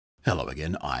Hello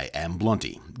again, I am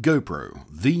Blunty. GoPro,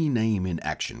 the name in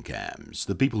action cams,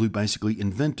 the people who basically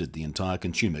invented the entire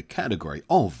consumer category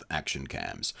of action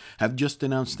cams, have just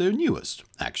announced their newest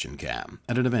action cam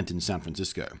at an event in San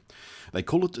Francisco. They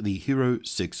call it the Hero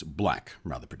 6 Black,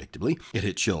 rather predictably. It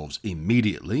hit shelves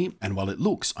immediately, and while it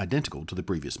looks identical to the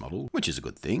previous model, which is a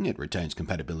good thing, it retains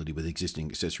compatibility with existing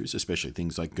accessories, especially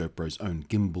things like GoPro's own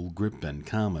gimbal grip and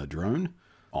Karma drone.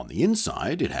 On the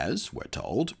inside, it has, we're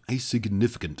told, a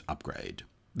significant upgrade.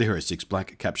 The Hero 6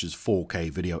 Black captures 4K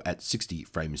video at 60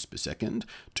 frames per second,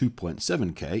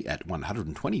 2.7K at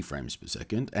 120 frames per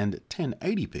second, and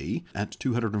 1080p at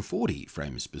 240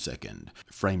 frames per second,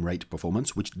 frame rate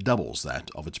performance which doubles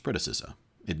that of its predecessor.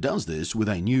 It does this with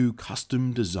a new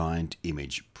custom-designed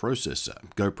image processor.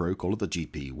 GoPro call it the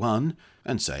GP1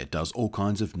 and say it does all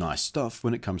kinds of nice stuff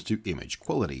when it comes to image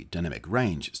quality, dynamic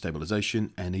range,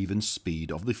 stabilization, and even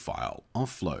speed of the file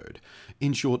offload.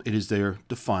 In short, it is their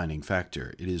defining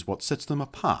factor. It is what sets them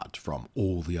apart from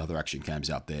all the other action cams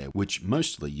out there, which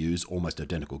mostly use almost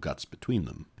identical guts between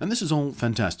them. And this is all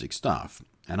fantastic stuff.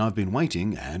 And I've been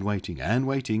waiting and waiting and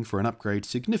waiting for an upgrade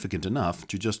significant enough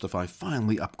to justify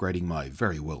finally upgrading my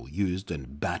very well used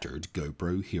and battered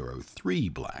GoPro Hero 3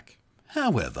 Black.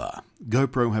 However,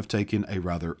 GoPro have taken a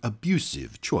rather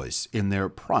abusive choice in their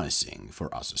pricing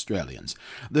for us Australians.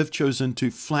 They've chosen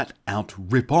to flat out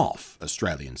rip off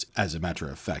Australians. As a matter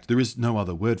of fact, there is no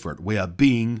other word for it. We are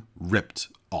being ripped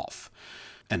off.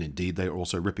 And indeed, they are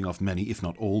also ripping off many, if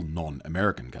not all,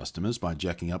 non-American customers by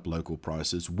jacking up local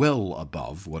prices well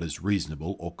above what is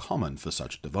reasonable or common for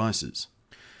such devices.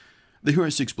 The Hero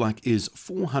 6 Black is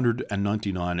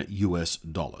 $499 US,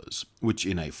 which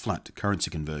in a flat currency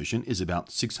conversion is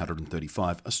about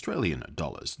 635 Australian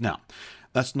dollars. Now,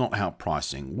 that's not how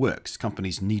pricing works.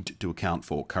 Companies need to account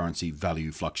for currency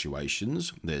value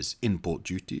fluctuations. There's import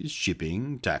duties,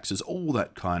 shipping, taxes, all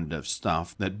that kind of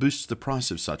stuff that boosts the price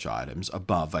of such items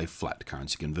above a flat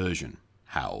currency conversion.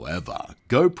 However,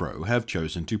 GoPro have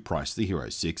chosen to price the Hero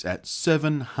 6 at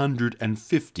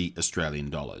 750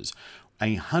 Australian dollars,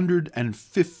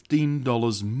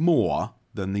 $115 more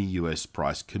than the US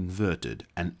price converted,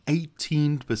 an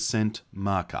 18%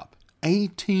 markup.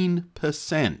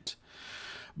 18%!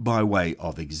 By way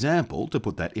of example, to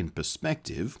put that in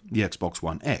perspective, the Xbox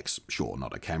One X, sure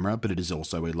not a camera, but it is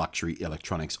also a luxury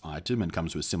electronics item and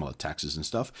comes with similar taxes and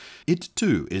stuff, it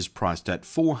too is priced at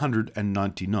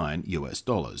 $499 US.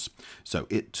 So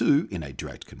it too, in a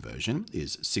direct conversion,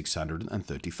 is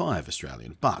 635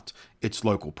 Australian, but its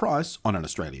local price on an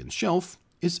Australian shelf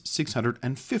is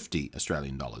 650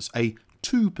 Australian dollars, a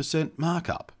 2%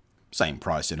 markup. Same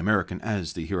price in American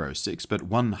as the Hero 6, but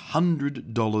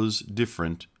 $100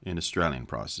 different in Australian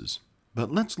prices.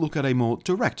 But let's look at a more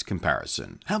direct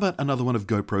comparison. How about another one of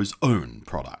GoPro's own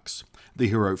products? The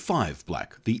Hero 5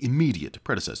 Black, the immediate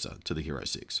predecessor to the Hero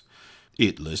 6.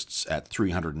 It lists at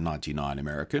 $399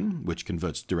 American, which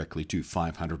converts directly to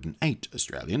 508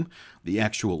 Australian. The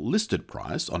actual listed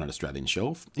price on an Australian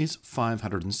shelf is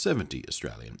 570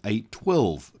 Australian, a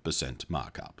 12%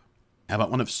 markup. How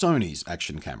about one of Sony's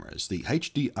action cameras, the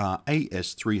HDR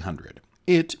AS300?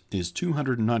 It is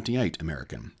 $298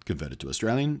 American. Converted to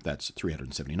Australian, that's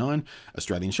 $379.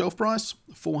 Australian shelf price,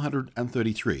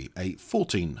 $433, a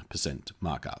 14%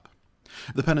 markup.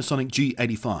 The Panasonic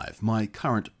G85, my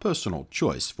current personal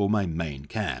choice for my main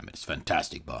cam. It's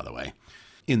fantastic, by the way.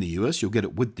 In the US, you'll get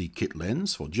it with the kit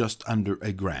lens for just under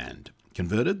 $1,000.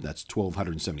 Converted, that's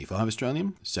 $1,275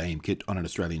 Australian. Same kit on an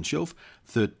Australian shelf,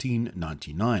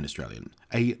 $1,399 Australian,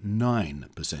 a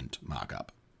 9%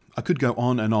 markup. I could go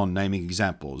on and on naming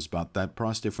examples, but that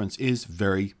price difference is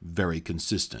very, very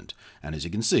consistent. And as you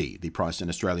can see, the price an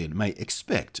Australian may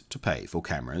expect to pay for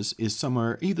cameras is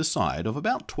somewhere either side of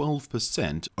about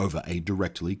 12% over a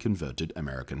directly converted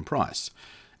American price,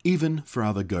 even for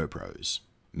other GoPros.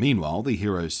 Meanwhile, the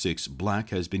Hero 6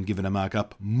 Black has been given a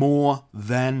markup more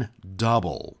than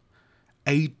double,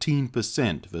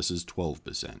 18% versus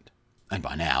 12%. And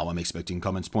by now, I'm expecting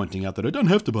comments pointing out that I don't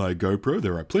have to buy a GoPro,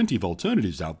 there are plenty of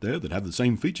alternatives out there that have the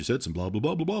same feature sets and blah blah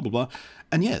blah blah blah blah blah.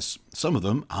 And yes, some of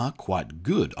them are quite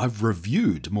good. I've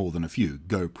reviewed more than a few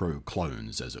GoPro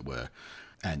clones, as it were.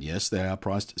 And yes, they are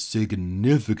priced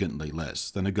significantly less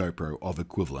than a GoPro of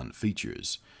equivalent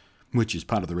features. Which is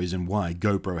part of the reason why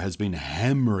GoPro has been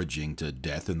hemorrhaging to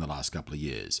death in the last couple of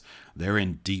years. They're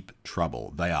in deep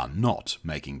trouble. They are not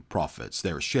making profits.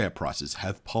 Their share prices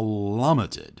have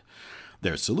plummeted.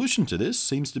 Their solution to this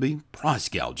seems to be price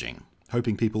gouging,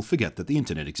 hoping people forget that the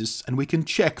internet exists and we can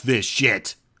check this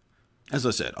shit. As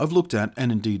I said, I've looked at and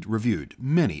indeed reviewed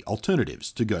many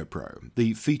alternatives to GoPro.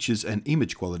 The features and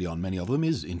image quality on many of them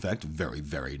is in fact very,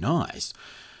 very nice.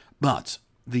 But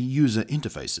The user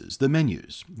interfaces, the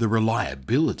menus, the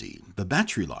reliability, the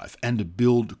battery life, and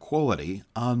build quality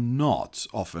are not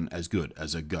often as good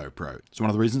as a GoPro. It's one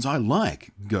of the reasons I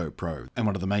like GoPro, and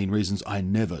one of the main reasons I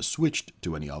never switched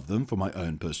to any of them for my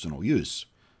own personal use.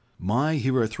 My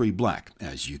Hero 3 Black,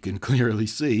 as you can clearly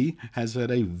see, has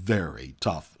had a very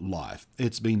tough life.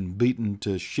 It's been beaten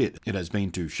to shit. It has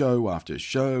been to show after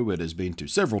show, it has been to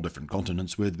several different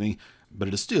continents with me, but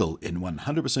it is still in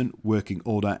 100% working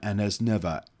order and has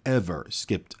never, ever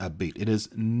skipped a beat. It has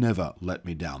never let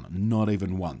me down, not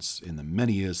even once, in the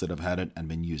many years that I've had it and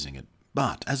been using it.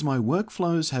 But as my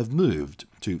workflows have moved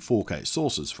to 4K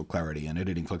sources for clarity and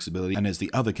editing flexibility, and as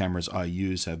the other cameras I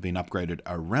use have been upgraded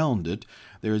around it,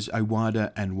 there is a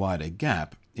wider and wider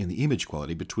gap in the image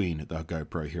quality between the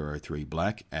GoPro Hero 3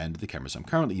 Black and the cameras I'm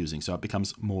currently using, so it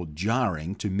becomes more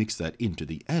jarring to mix that into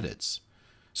the edits.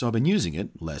 So I've been using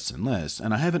it less and less,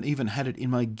 and I haven't even had it in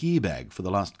my gear bag for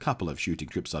the last couple of shooting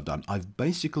trips I've done. I've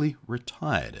basically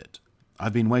retired it.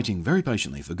 I've been waiting very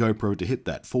patiently for GoPro to hit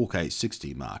that 4K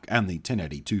 60 mark and the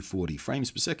 1080 240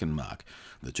 frames per second mark.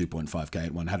 The 2.5K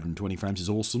at 120 frames is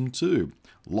awesome too.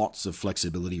 Lots of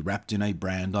flexibility wrapped in a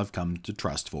brand I've come to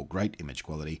trust for great image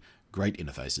quality, great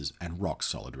interfaces, and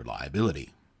rock-solid reliability.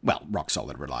 Well,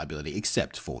 rock-solid reliability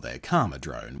except for their Karma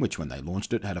drone, which when they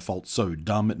launched it had a fault so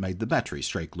dumb it made the battery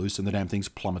streak loose and the damn things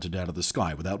plummeted out of the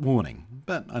sky without warning.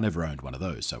 But I never owned one of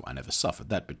those, so I never suffered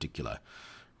that particular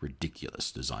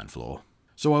ridiculous design flaw.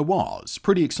 So I was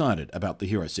pretty excited about the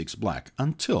Hero 6 Black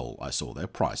until I saw their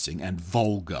pricing and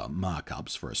vulgar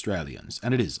markups for Australians,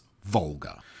 and it is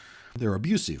vulgar. Their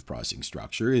abusive pricing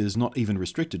structure is not even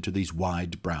restricted to these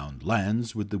wide brown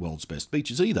lands with the world's best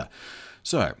beaches either.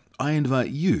 So I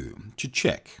invite you to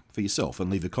check for yourself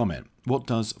and leave a comment. What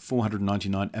does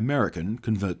 $499 American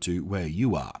convert to where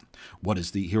you are? What is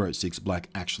the Hero 6 Black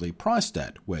actually priced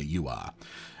at where you are?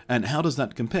 And how does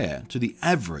that compare to the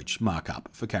average markup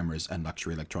for cameras and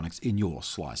luxury electronics in your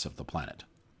slice of the planet?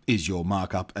 Is your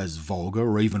markup as vulgar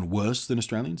or even worse than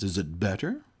Australians? Is it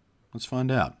better? Let's find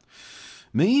out.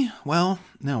 Me? Well,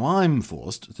 now I'm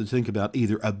forced to think about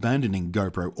either abandoning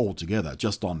GoPro altogether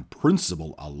just on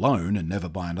principle alone and never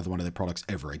buy another one of their products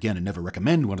ever again and never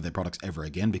recommend one of their products ever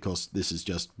again because this is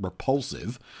just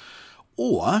repulsive,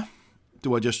 or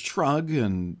do I just shrug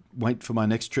and wait for my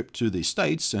next trip to the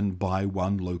States and buy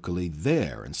one locally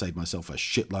there and save myself a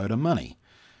shitload of money?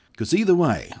 Because either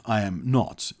way, I am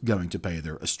not going to pay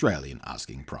their Australian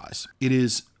asking price. It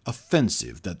is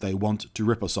offensive that they want to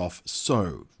rip us off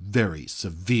so very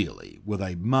severely with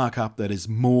a markup that is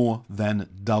more than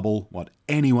double what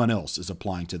anyone else is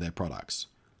applying to their products.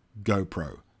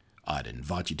 GoPro. I'd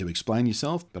invite you to explain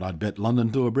yourself, but I'd bet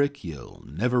London to a brick you'll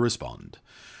never respond.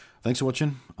 Thanks for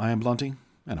watching. I am Blunty,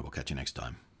 and I will catch you next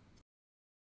time.